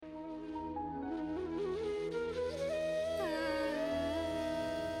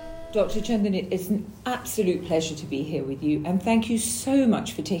Dr. Chandan, it's an absolute pleasure to be here with you, and thank you so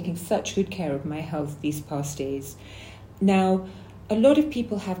much for taking such good care of my health these past days. Now, a lot of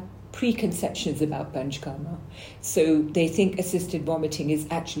people have preconceptions about Pancharkarma. So they think assisted vomiting is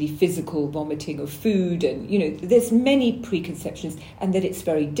actually physical vomiting of food, and there's many preconceptions, and that it's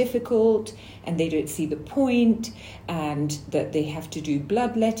very difficult, and they don't see the point, and that they have to do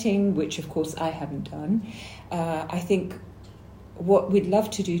bloodletting, which of course I haven't done. I think what we'd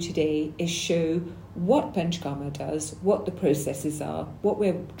love to do today is show what Pancharkarma does, what the processes are, what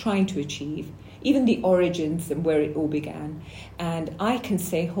we're trying to achieve, even the origins and where it all began. And I can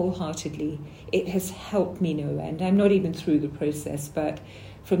say wholeheartedly, it has helped me no end. I'm not even through the process, but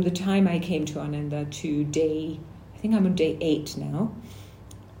from the time I came to Ananda to I think I'm on day 8 now,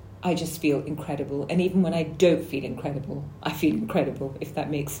 I just feel incredible. And even when I don't feel incredible, I feel incredible, if that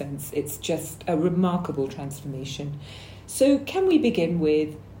makes sense. It's just a remarkable transformation. So can we begin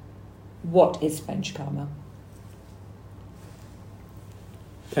with what is Pancharkarma?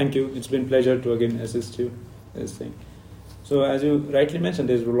 Thank you. It's been a pleasure to again assist you in this thing. So as you rightly mentioned,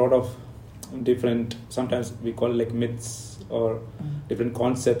 there's a lot of different, sometimes we call it like myths or different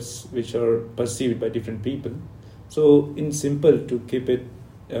concepts which are perceived by different people. So in simple, to keep it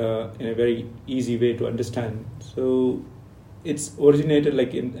in a very easy way to understand. So it's originated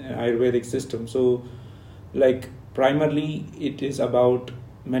like in an Ayurvedic system. So like primarily it is about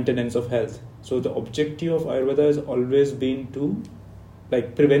maintenance of health. So the objective of Ayurveda has always been to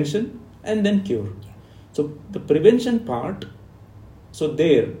like prevention and then cure. So the prevention part, so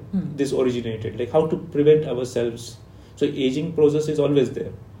this originated, like how to prevent ourselves. So aging process is always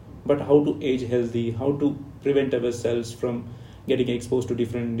there, but how to age healthy, how to prevent ourselves from getting exposed to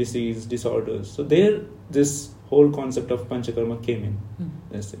different disorders. So this whole concept of Pancharkarma came in.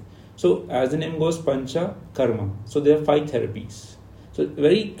 Let's say. So as the name goes, Pancharkarma. So there are 5 therapies. So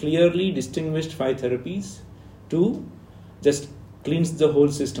very clearly distinguished 5 therapies to just cleanse the whole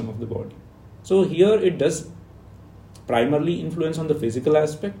system of the body. So here it does primarily influence on the physical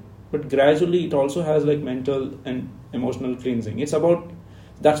aspect, but gradually it also has like mental and emotional cleansing.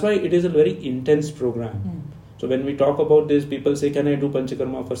 That's why it is a very intense program. So when we talk about this, people say, can I do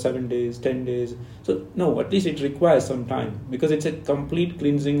Pancharkarma for 7 days, 10 days? So no, at least it requires some time, because it's a complete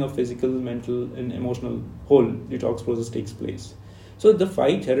cleansing of physical, mental and emotional whole detox process takes place. So the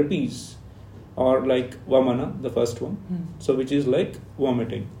 5 therapies are like Vamana, the first one, so which is like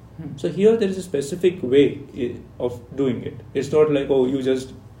vomiting. So here there is a specific way of doing it. It's not like, you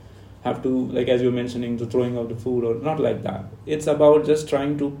just have to, like as you were mentioning, to throwing out the food, or not like that. It's about just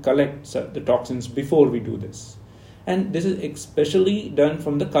trying to collect the toxins before we do this. And this is especially done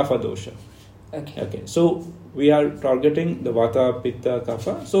from the Kapha dosha. Okay. So we are targeting the Vata, Pitta,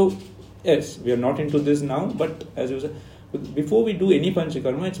 Kapha. So yes, we are not into this now, but as you said, before we do any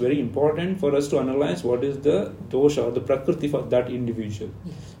Pancharkarma, it's very important for us to analyze what is the dosha or the prakriti for that individual.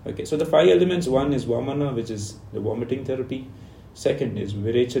 Yes. Okay, so the 5 elements, one is Vamana, which is the vomiting therapy. Second is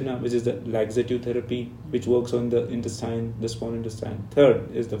Virechana, which is the laxative therapy, which works on the intestine, the small intestine.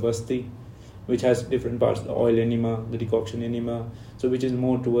 Third is the Vasti, which has different parts, the oil enema, the decoction enema, so which is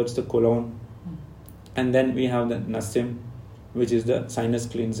more towards the colon. And then we have the Nasyam, which is the sinus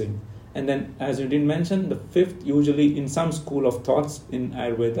cleansing. And then, as you did mention, the 5th, usually in some school of thoughts in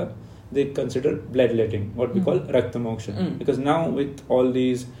Ayurveda, they consider bloodletting, what we call Rakta Moksha. Because now with all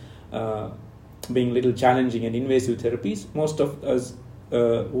these being little challenging and invasive therapies, most of us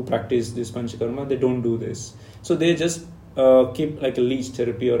who practice this Pancharkarma, they don't do this. So they just keep like a leech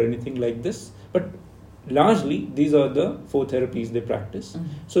therapy or anything like this. But largely, these are the 4 therapies they practice.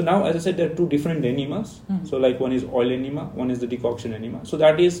 So now, as I said, there are 2 different enemas. So like one is oil enema, one is the decoction enema. So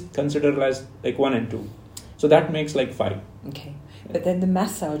that is considered as like 1 and 2. So that makes like 5. Okay. But then the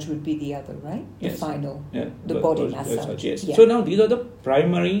massage would be the other, right? The final, the body massage. Yes. Yeah. So now these are the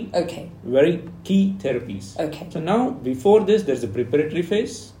primary, very key therapies. Okay. So now before this, there's a preparatory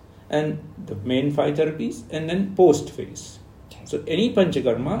phase and the main 5 therapies, and then post phase. Okay. So any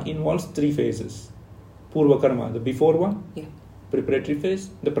Panchakarma involves 3 phases. Purva Karma, the before one. Yeah. Preparatory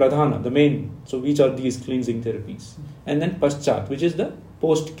phase, the Pradhana, the main. So which are these cleansing therapies? And then Paschat, which is the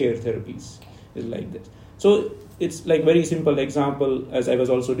post-care therapies. Is like this. So it's like very simple example, as I was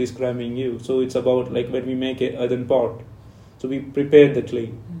also describing you. So it's about like when we make a earthen pot. So we prepare the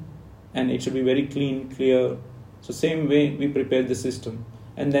clay and it should be very clean, clear. So same way we prepare the system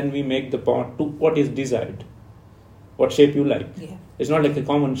and then we make the pot to what is desired, what shape you like. Yeah. It's not like a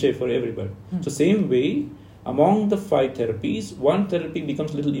common shape for everybody. So same way, among the 5 therapies, one therapy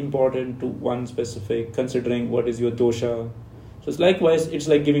becomes little important to one specific, considering what is your dosha. So it's likewise, it's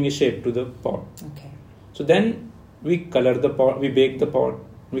like giving a shape to the pot. Okay. So then we color the pot, we bake the pot,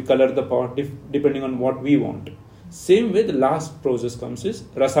 We color the pot depending on what we want. Same way, the last process comes is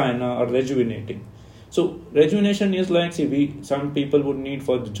rasayana or rejuvenating. So rejuvenation is like, some people would need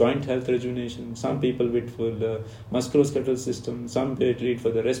for the joint health rejuvenation, some people with for the musculoskeletal system, some people need for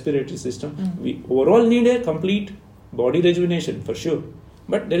the respiratory system. We overall need a complete body rejuvenation for sure,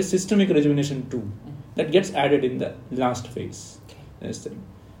 but there is systemic rejuvenation too that gets added in the last phase. This thing.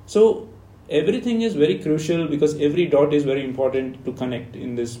 So everything is very crucial because every dot is very important to connect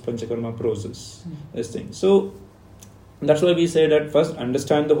in this Panchakarma process. This thing. So that's why we say that first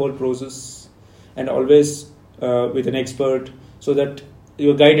understand the whole process and always with an expert so that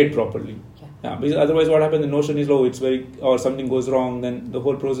you're guided properly. Because otherwise what happens, the notion is, or something goes wrong, then the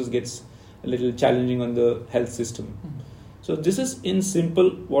whole process gets a little challenging on the health system. So this is in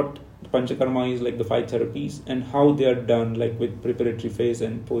simple what Panchakarma is, like the 5 therapies and how they are done, like with preparatory phase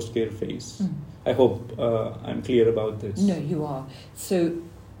and post-care phase. I hope I'm clear about this. No, you are. So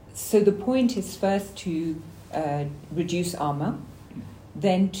the point is first to reduce ama,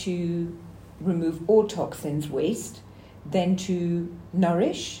 then to remove all toxins, waste, then to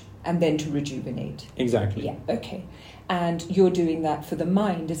nourish, and then to rejuvenate. Exactly. Yeah, okay. And you're doing that for the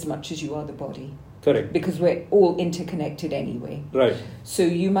mind as much as you are the body. Correct. Because we're all interconnected anyway. Right. So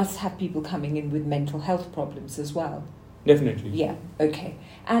you must have people coming in with mental health problems as well. Definitely. Yeah, okay.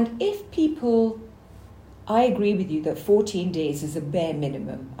 And if people, I agree with you that 14 days is a bare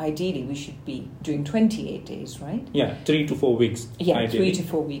minimum. Ideally, we should be doing 28 days, right? Yeah, 3 to 4 weeks. Yeah, ideally. 3 to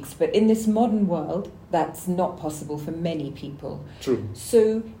 4 weeks. But in this modern world, that's not possible for many people. True.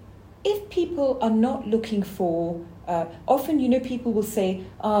 So if people are not looking for, often, people will say,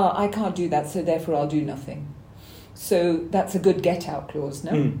 I can't do that, so therefore I'll do nothing. So that's a good get-out clause,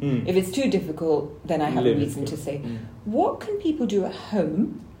 no? If it's too difficult, then I have a reason to say. What can people do at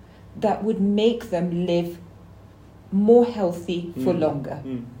home that would make them live more healthy for longer?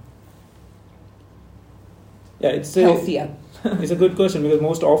 Yeah, it's healthier. It's a good question because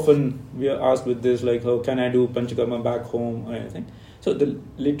most often we are asked with this, like, how can I do Panchakarma back home or anything? So the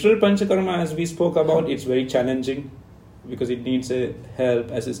literal Panchakarma, as we spoke about, it's very challenging because it needs a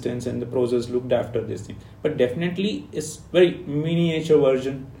help, assistance, and the process looked after this thing. But definitely, it's very miniature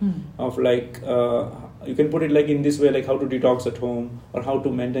version of like, you can put it like in this way, like how to detox at home or how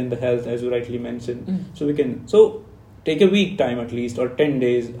to maintain the health, as you rightly mentioned. So take a week time at least or 10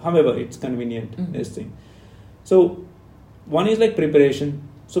 days, however it's convenient, this thing. So one is like preparation.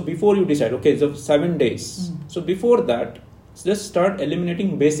 So before you decide, okay, so 7 days. So before that, just start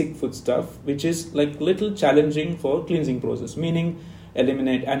eliminating basic food stuff, which is like little challenging for cleansing process, meaning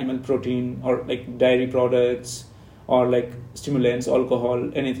eliminate animal protein or like dairy products or like stimulants,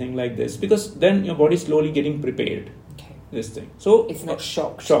 alcohol, anything like this, because then your body is slowly getting prepared. This thing. So it's not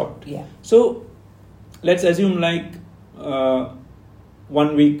shocked. Yeah. So let's assume like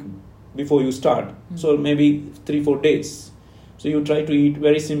 1 week before you start. So maybe 3-4 days. So you try to eat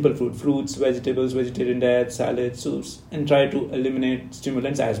very simple food, fruits, vegetables, vegetarian diet, salads, soups, and try to eliminate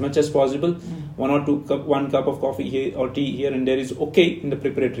stimulants as much as possible. 1 cup of coffee here or tea here and there is okay in the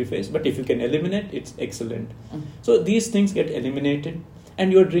preparatory phase, but if you can eliminate, it's excellent. So these things get eliminated,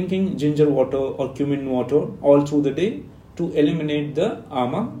 and you're drinking ginger water or cumin water all through the day to eliminate the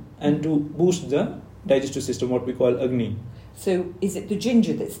ama and to boost the digestive system, what we call Agni. So is it the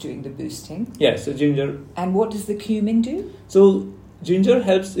ginger that's doing the boosting? Yes, so ginger. And what does the cumin do? So ginger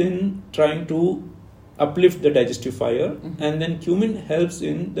helps in trying to uplift the digestive fire, and then cumin helps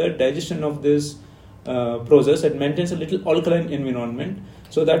in the digestion of this process and maintains a little alkaline environment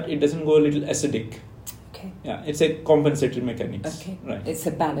so that it doesn't go a little acidic. Okay. Yeah, it's a compensatory mechanics. Okay. Right. It's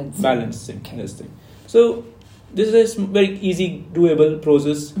a balancing. This thing. So this is a very easy, doable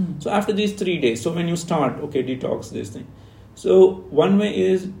process. So after these 3 days, so when you start, okay, detox this thing. So one way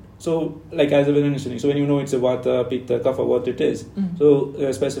is, so like as I was mentioning, so when you know it's a vata, pitta, kapha, what it is, so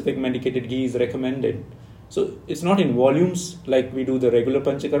a specific medicated ghee is recommended. So it's not in volumes like we do the regular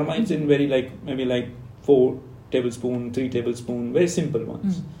Panchakarma, it's in very like, maybe like 4 tablespoon, 3 tablespoon, very simple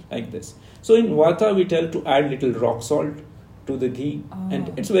ones, like this. So in vata, we tell to add little rock salt to the ghee,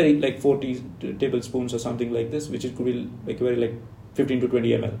 and it's very like 40 tablespoons or something like this, which it could be like very like 15 to 20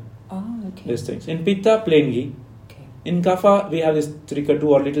 ml. These things. In pitta, plain ghee. In kapha, we have this trikatu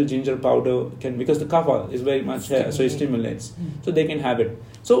or little ginger powder, because the kapha is very much here, so it stimulates. So they can have it.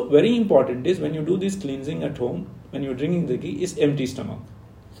 So very important is when you do this cleansing at home, when you're drinking the ghee, is empty stomach.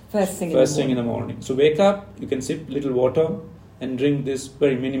 First thing in the morning. So wake up, you can sip little water and drink this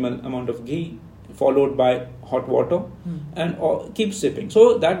very minimal amount of ghee, followed by hot water, and keep sipping.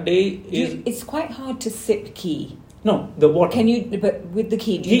 So that day is... It's quite hard to sip ghee. No, the water. But with the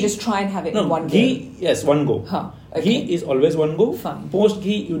ghee, do you just try and have it in one go? Ghee, yes, one go. Okay. Ghee is always one go. Fine. Post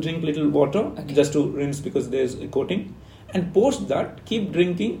ghee, you drink little water just to rinse because there's a coating. And post that, keep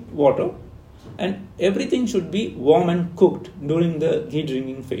drinking water. And everything should be warm and cooked during the ghee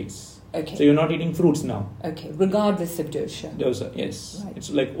drinking phase. Okay. So you're not eating fruits now. Okay, regardless of dosha. Dosa, yes. Right. It's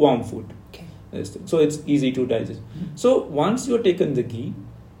like warm food. Okay. So it's easy to digest. So once you've taken the ghee,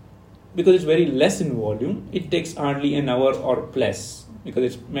 because it's very less in volume, it takes hardly an hour or less, because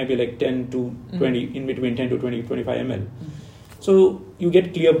it's maybe like 10 to 20, in between 10 to 20, 25 ml. So you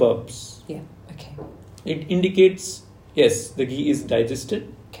get clear burps. Yeah, okay. It indicates, yes, the ghee is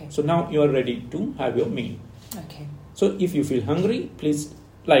digested. Okay. So now you are ready to have your meal. Okay. So if you feel hungry, please,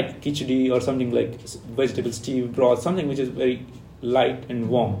 like khichdi or something like vegetable stew, broth, something which is very light and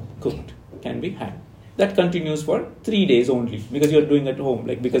warm, cooked, can be had. That continues for 3 days only, because you're doing at home,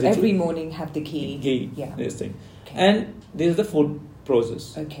 like because it's every morning have the ghee. This thing. Okay. And this is the food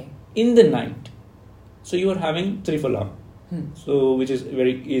process. Okay. In the night, so you are having triphala, so which is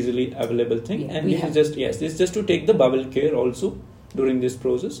very easily available thing, and this is just to take the bowel care also during this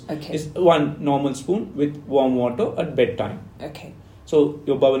process. Okay. Is 1 normal spoon with warm water at bedtime. Okay. So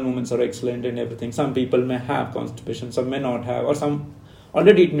your bowel movements are excellent and everything. Some people may have constipation, some may not have, or some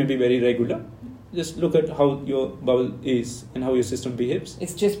already it may be very regular. Just look at how your bowel is and how your system behaves.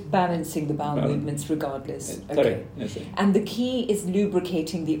 It's just balancing the bowel movements regardless. Yes, correct. Yes, and the key is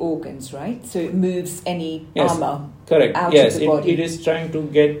lubricating the organs, right? So it moves any armor correct. out of the body. It is trying to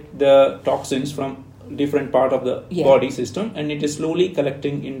get the toxins from different part of the body system, and it is slowly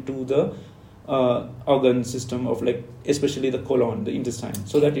collecting into the organ system of, like, especially the colon, the intestine,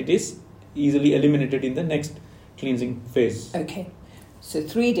 so that it is easily eliminated in the next cleansing phase. Okay. So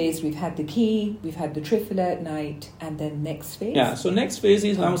 3 days we've had the ghee, we've had the triphala at night, and then next phase? Yeah, so next phase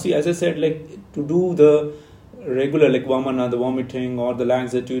is now, see, as I said, like, to do the regular, like vamana, the vomiting or the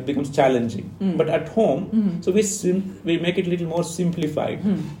laxative, it becomes challenging. But at home, so we make it a little more simplified.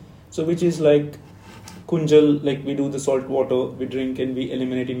 So which is like kunjal, like we do the salt water, we drink and we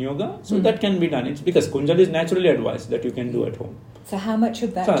eliminate in yoga. So that can be done. It's because kunjal is naturally advised that you can do at home. So how much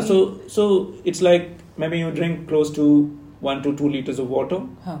of that? So it's like maybe you drink close to 1 to 2 liters of water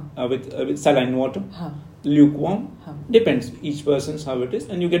with saline water, lukewarm. Depends each person's how it is,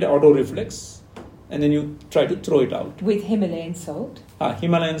 and you get an auto reflex, and then you try to throw it out with Himalayan salt.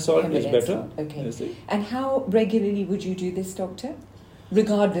 Himalayan salt is better. Salt. Okay. And how regularly would you do this, doctor?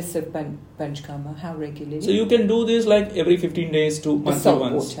 Regardless of Pancharkarma, how regularly? So you can do this like every 15 days to monthly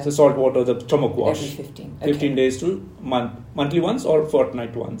once. The salt water, the stomach wash. Every 15. 15 days to monthly once or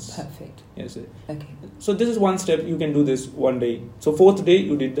fortnight once. Perfect. Yes. Okay. So this is one step. You can do this one day. So 4th day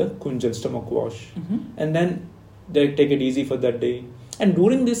you did the kunjal stomach wash, and then take it easy for that day. And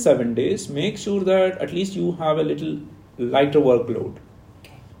during these 7 days, make sure that at least you have a little lighter workload.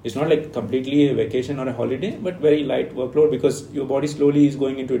 It's not like completely a vacation or a holiday, but very light workload, because your body slowly is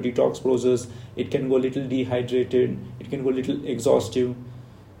going into a detox process. It can go a little dehydrated. It can go a little exhaustive.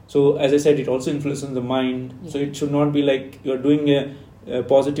 So as I said, it also influences the mind. So it should not be like you're doing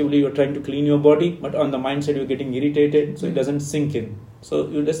positively, you're trying to clean your body, but on the mindset you're getting irritated, so it doesn't sink in. So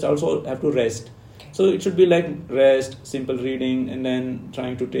you just also have to rest. So it should be like rest, simple reading, and then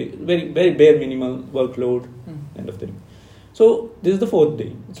trying to take very, very bare minimal workload kind of thing. So this is the 4th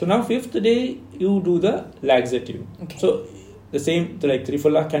day. So now 5th day you do the laxative. So the same, like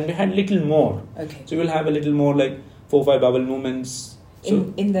triphala can be had little more. So you will have a little more, like 4-5 bowel movements.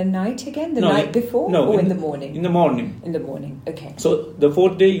 So in the night again? The night before? No, or in the morning? In the morning. In the morning, okay. So the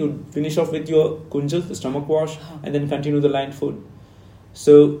 4th day you finish off with your kunjal, the stomach wash, and then continue the light food.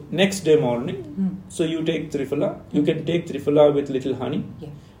 So next day morning, so you take triphala. You can take triphala with little honey,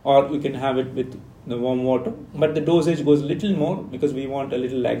 or you can have it with the warm water. But the dosage goes a little more, because we want a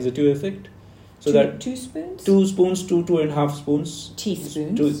little laxative effect. So that 2 spoons? 2 spoons, 2.5 spoons.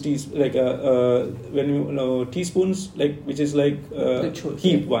 Teaspoons? Teaspoons, like, which is like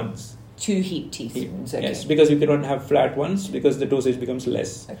heaped ones. 2 heaped teaspoons. Okay. Yes, because you cannot have flat ones, because the dosage becomes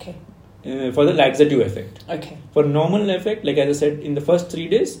less. Okay. For the laxative effect. Okay. For normal effect, like as I said, in the first 3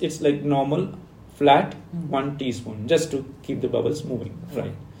 days, it's like normal, flat, 1 teaspoon, just to keep the bubbles moving.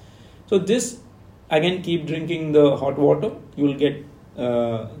 Right. So this, again, keep drinking the hot water, you will get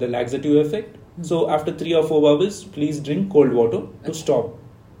the laxative effect. So after 3 or 4 bubbles, please drink cold water to stop.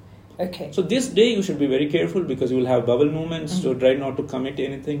 Okay. So this day you should be very careful, because you will have bowel movements. So try not to commit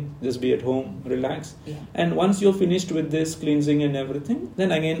anything. Just be at home, relax. And once you're finished with this cleansing and everything,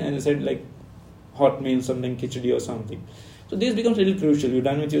 then again, as I said, like hot meal, something khichdi or something. So this becomes a little crucial. You're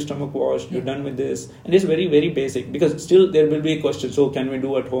done with your stomach wash, you're done with this, and it's very, very basic, because still there will be a question, so can we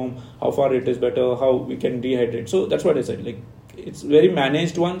do at home, how far it is better, how we can dehydrate. So that's what I said, like it's very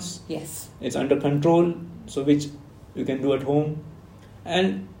managed ones. Yes. It's under control, so which you can do at home.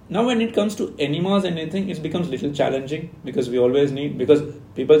 And now when it comes to enemas and anything, it becomes little challenging, because we always need, because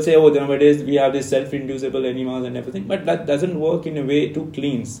people say, oh, nowadays we have this self-inducible enemas and everything, but that doesn't work in a way to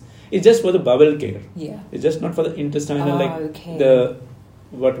cleanse. It's just for the bowel care. Yeah. It's just not for the intestinal, okay. the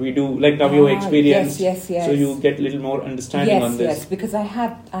what we do, like now you experience. Yes. So you get a little more understanding on this. Yes, because I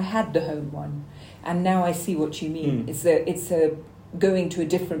had the home one, and now I see what you mean. It's a going to a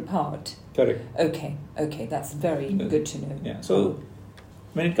different part. Correct. Okay, that's very good to know. Yeah. So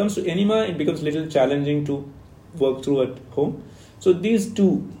when it comes to enema, it becomes a little challenging to work through at home. So these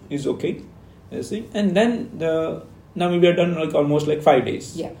two is okay, you see. And then now we are done like almost like 5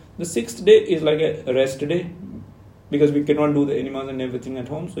 days. Yeah. The 6th day is like a rest day, because we cannot do the enemas and everything at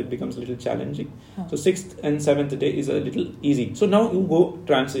home, so it becomes a little challenging. So 6th and 7th day is a little easy. So now you go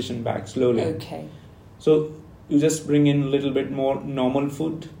transition back slowly. Okay. So you just bring in a little bit more normal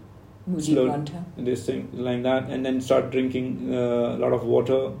food, slowly, this thing like that, and then start drinking a lot of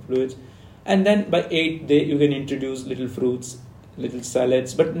water, fluids. And then by 8th day you can introduce little fruits, little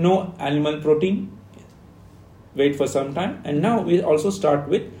salads, but no animal protein. Wait for some time, and now we also start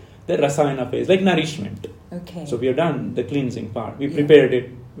with the rasayana phase, like nourishment. Okay. So we have done the cleansing part. We prepared it.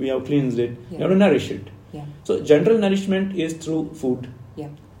 We have cleansed it. We have to nourish it. Yeah. So general nourishment is through food. Yeah.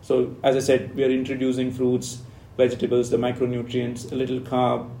 So as I said, we are introducing fruits, vegetables, the micronutrients, a little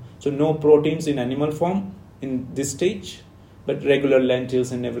carb. So no proteins in animal form in this stage, but regular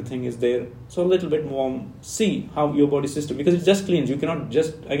lentils and everything is there. So a little bit more, see how your body system, because it just cleans. You cannot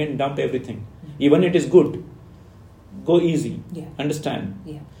just again dump everything. Even it is good. Go easy. Yeah. Understand.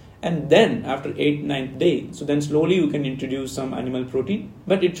 Yeah. And then after 8th, 9th day, so then slowly you can introduce some animal protein,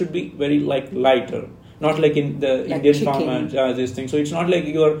 but it should be very like lighter, not like in the like Indian chicken. farm, this thing. So it's not like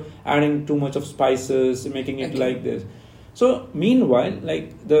you're adding too much of spices, making it like this. So meanwhile,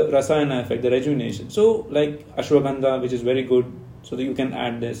 like the rasayana effect, the rejuvenation. So like ashwagandha, which is very good, so that you can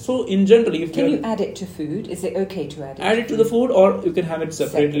add this. So in general, if can you add it to food? Is it okay to add it? Add it to the food, or you can have it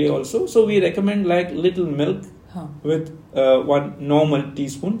separately also. So we recommend like little milk. With 1 normal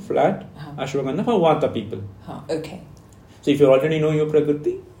teaspoon flat ashwagandha for Vata people. Okay. So if you already know your Prakriti,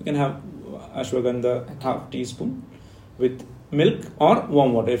 you can have ashwagandha half teaspoon with milk or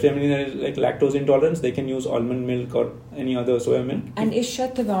warm water. If anyone is like lactose intolerance, they can use almond milk or any other soya milk. And is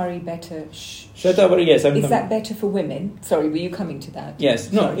Shatavari better? Shatavari, yes. Is that better for women? Sorry, were you coming to that?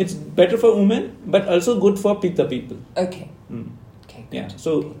 Yes. No, it's better for women, but also good for Pitta people. Okay. Okay. Good. Yeah.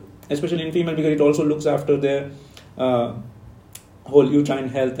 So especially in female, because it also looks after their whole uterine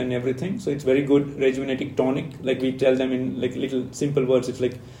health and everything. So it's very good rejuvenating tonic. Like we tell them in like little simple words, it's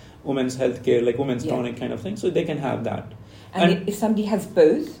like women's health care, like women's tonic kind of thing. So they can have that. And if somebody has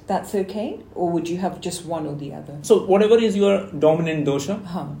both, that's okay? Or would you have just one or the other? So whatever is your dominant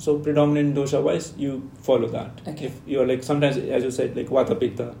dosha, so predominant dosha wise, you follow that. Okay. If you're like, sometimes as you said, like Vata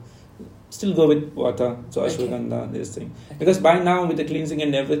Pitta, still go with Vata, so ashwagandha, this thing. Because by now with the cleansing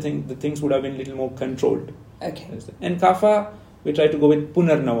and everything, the things would have been a little more controlled. Okay. And Kapha, we try to go with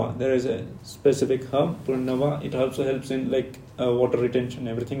Punarnava. There is a specific herb, Punarnava. It also helps in like water retention,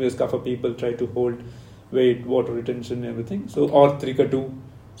 everything. Because Kapha people try to hold weight, water retention, everything. So, or Trikatu.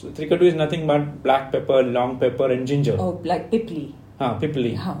 So Trikatu is nothing but black pepper, long pepper and ginger. Oh, like Pipli.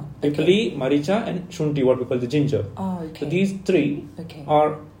 Pipli. Pipli, Maricha and Shunti, what we call the ginger. Oh, okay. So these three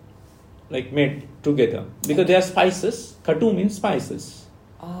are like made together. Because they are spices. Katu means spices.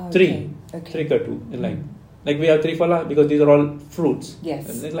 Three. Trikatu is like we have Triphala, because these are all fruits. Yes.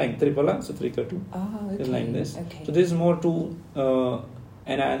 And it's like Triphala, so Trikatu. It's like this. Okay. So this is more to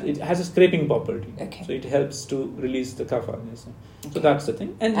and it has a scraping property. Okay. So it helps to release the kapha. Yes. So that's the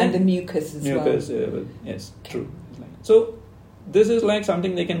thing. And the mucus as well. Yes, true. So this is like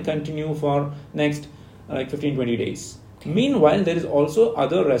something they can continue for next like 15-20 days. Okay. Meanwhile, there is also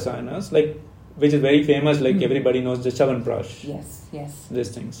other rasayanas, like which is very famous, like everybody knows the Chavanprash. Yes. These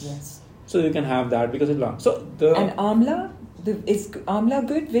things. Yes. So you can have that because it's long. So and amla, is amla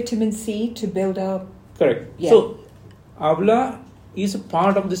good? Vitamin C to build up. Correct. Yeah. So amla is a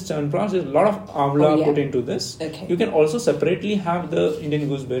part of this Chavanprash. There's a lot of amla put into this. Okay. You can also separately have the Indian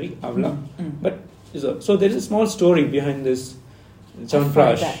gooseberry amla, but so there is a small story behind this Chavanprash.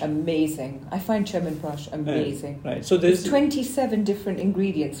 I find that amazing. I find Chavanprash amazing. Right. So there's 27 different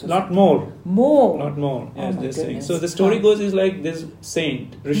ingredients. Lot more. Not more. Yes, this thing. Goodness. So the story goes is like this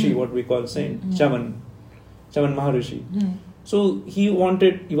saint, Rishi, what we call saint, Chavan Maharishi. So he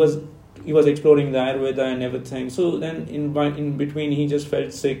was he was exploring the Ayurveda and everything. So then in between he just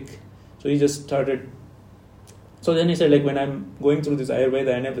felt sick. So he just started. So then he said, like, when I'm going through this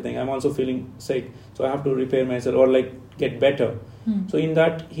Ayurveda and everything, I'm also feeling sick. So I have to repair myself or like get better. So in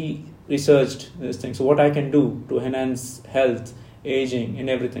that he researched this thing. So what I can do to enhance health, aging and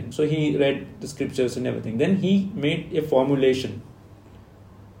everything. So he read the scriptures and everything. Then he made a formulation.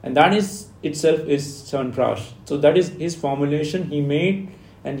 And that is itself is Chyawanprash. So that is his formulation he made,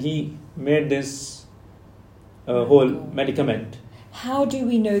 and he made this whole medicament. How do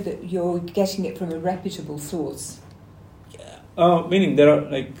we know that you're getting it from a reputable source? Meaning there are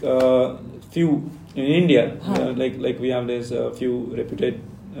like few in India, like we have this few reputed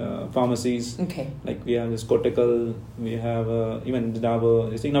pharmacies. Okay. Like we have this Kotakal, we have even the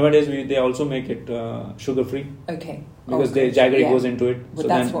Dabur. Nowadays they also make it sugar free. Okay. Because the jaggery goes into it. But so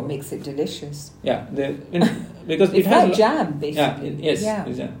that's what makes it delicious. Yeah, because it's it has like jam basically. Yeah,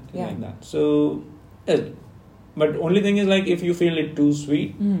 like that. So, yes. But only thing is, like, if you feel it too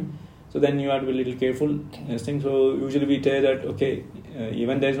sweet, so then you have to be a little careful. Okay. So usually we tell that, okay,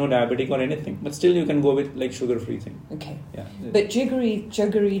 even there is no diabetic or anything, but still you can go with like sugar-free thing. Okay. Yeah. But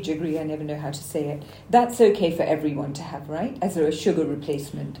jaggery, I never know how to say it. That's okay for everyone to have, right? As a sugar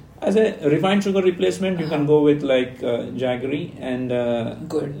replacement. As a refined sugar replacement, you can go with like jaggery and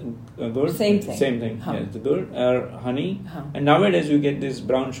gur. Same thing. Same thing. Yes, the gur or honey. And nowadays you get this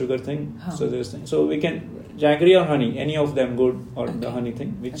brown sugar thing. So this thing. So we can jaggery or honey, any of them good, or the honey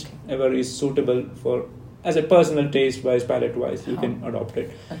thing, whichever is suitable for as a personal taste wise, palate wise, you can adopt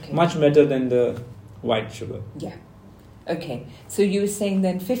it. Okay. Much better than the white sugar. Yeah. Okay. So you were saying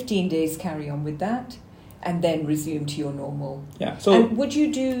then 15 days carry on with that, and then resume to your normal. Yeah. So, and would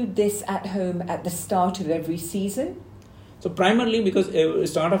you do this at home at the start of every season? So primarily because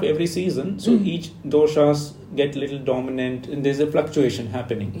start of every season, so each doshas get little dominant, and there's a fluctuation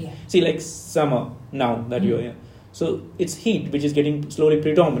happening. Yeah. See, like summer now that you're here, so it's heat which is getting slowly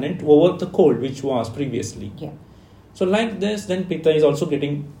predominant over the cold which was previously. Yeah. So like this, then pitta is also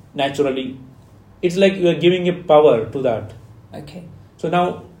getting naturally. It's like you are giving a power to that. Okay. So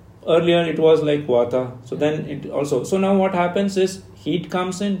now earlier it was like vata. So then it also. So now what happens is heat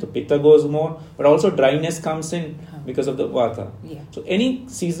comes in, the pitta goes more, but also dryness comes in because of the vata. Yeah. So any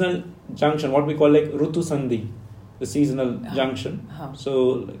seasonal junction, what we call like rutu sandhi, the seasonal junction.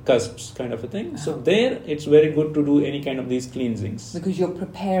 So like cusps kind of a thing. So there it's very good to do any kind of these cleansings. Because you're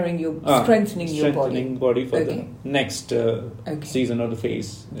preparing, you're strengthening your body. Strengthening body for the next season or the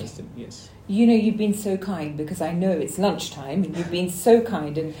phase. Okay. Yes. You know, you've been so kind, because I know it's lunchtime and you've been so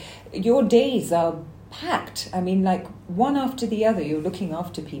kind, and your days are packed. I mean, like one after the other, you're looking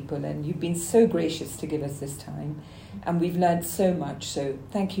after people, and you've been so gracious to give us this time, and we've learned so much. So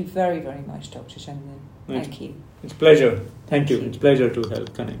thank you very, very much, Dr. Chanda. Thank you. It's a pleasure. Thank you. It's a pleasure to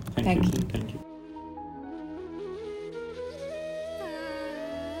help connect. Thank you. Thank you.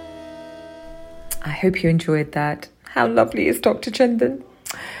 I hope you enjoyed that. How lovely is Dr. Chandan?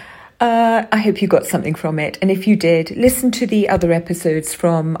 I hope you got something from it. And if you did, listen to the other episodes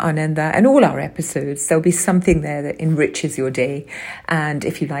from Ananda and all our episodes. There'll be something there that enriches your day. And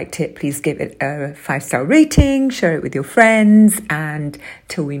if you liked it, please give it a 5-star rating, share it with your friends. And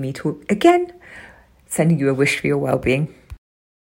till we meet again, sending you a wish for your well-being.